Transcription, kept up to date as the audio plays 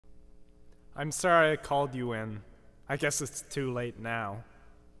I'm sorry I called you in. I guess it's too late now.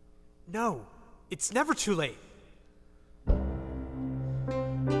 No, it's never too late.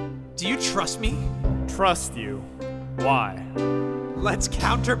 Do you trust me? Trust you? Why? Let's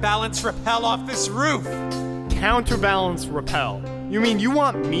counterbalance rappel off this roof. Counterbalance rappel? You mean you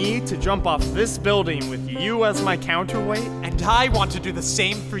want me to jump off this building with you as my counterweight? And I want to do the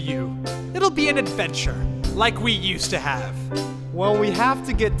same for you. It'll be an adventure, like we used to have. Well, we have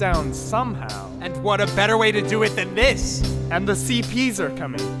to get down somehow. And what a better way to do it than this? And the CPs are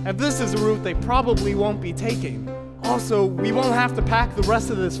coming, and this is a route they probably won't be taking. Also, we won't have to pack the rest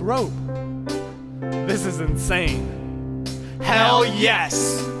of this rope. This is insane. Hell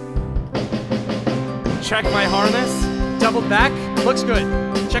yes! Check my harness. Doubled back, looks good.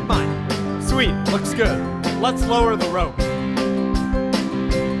 Check mine. Sweet, looks good. Let's lower the rope.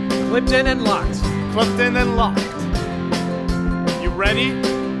 Clipped in and locked. Clipped in and locked. You ready?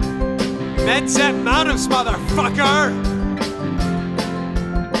 Med set mountains, motherfucker!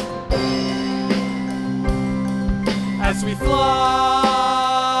 As we fly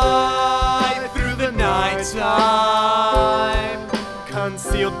through the night time,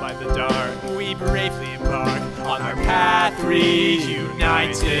 concealed by the dark, we bravely embark on our path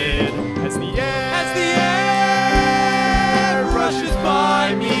reunited. As the air rushes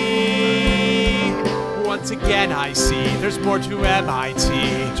by me, once again I see there's more to MIT.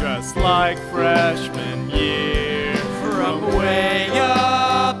 Just like freshman year, from way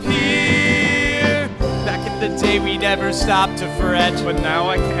up here. Back in the day we never stopped to fret, but now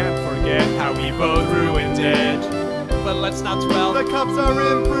I can't forget how we both ruined it. But let's not dwell. The cups are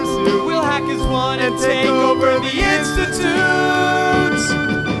in pursuit. We'll hack as one and take over the institute.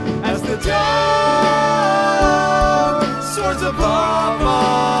 As the dawn soars above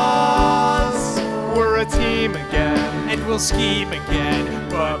us, we're a team again, and we'll scheme again,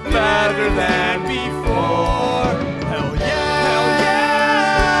 but better than before. Hell yeah, hell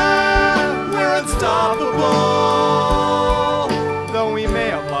yeah, we're unstoppable. Though we may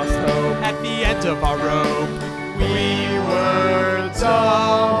have lost hope at the end of our rope, we were